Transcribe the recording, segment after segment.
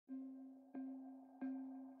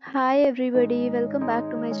Hi everybody, welcome back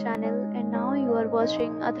to my channel, and now you are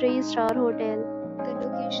watching a 3-star hotel. The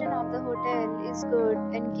location of the hotel is good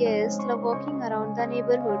and guests love walking around the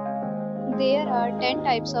neighborhood. There are 10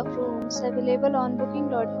 types of rooms available on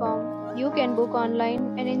booking.com. You can book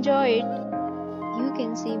online and enjoy it. You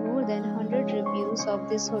can see more than 100 reviews of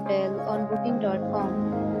this hotel on booking.com.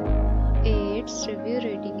 Its review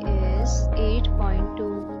rating is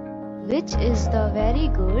 8.2, which is the very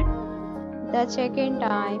good. The check-in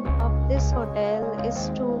time of this hotel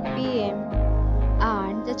is 2 p.m.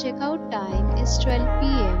 and the checkout time is 12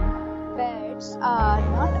 p.m. Pets are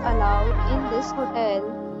not allowed in this hotel.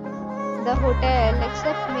 The hotel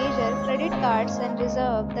accepts major credit cards and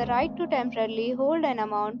reserves the right to temporarily hold an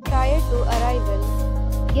amount prior to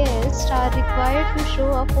arrival. Guests are required to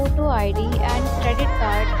show a photo ID and credit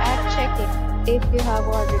card at check-in. If you have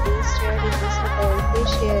already stayed in this hotel,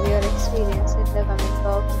 please share your experience in the comment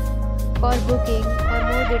box. For booking or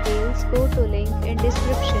more details, go to link in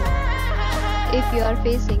description. If you are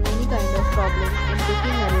facing any kind of problem in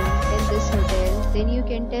booking a room in this hotel, then you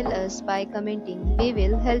can tell us by commenting. We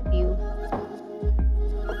will help you.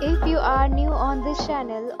 If you are new on this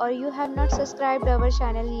channel or you have not subscribed our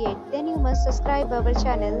channel yet, then you must subscribe our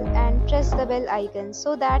channel and press the bell icon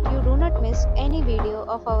so that you do not miss any video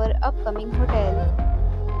of our upcoming hotel.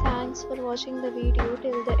 Thanks for watching the video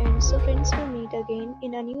till the end. So friends, will meet again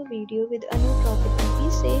in a new video with a new property. Be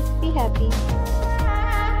safe, be happy.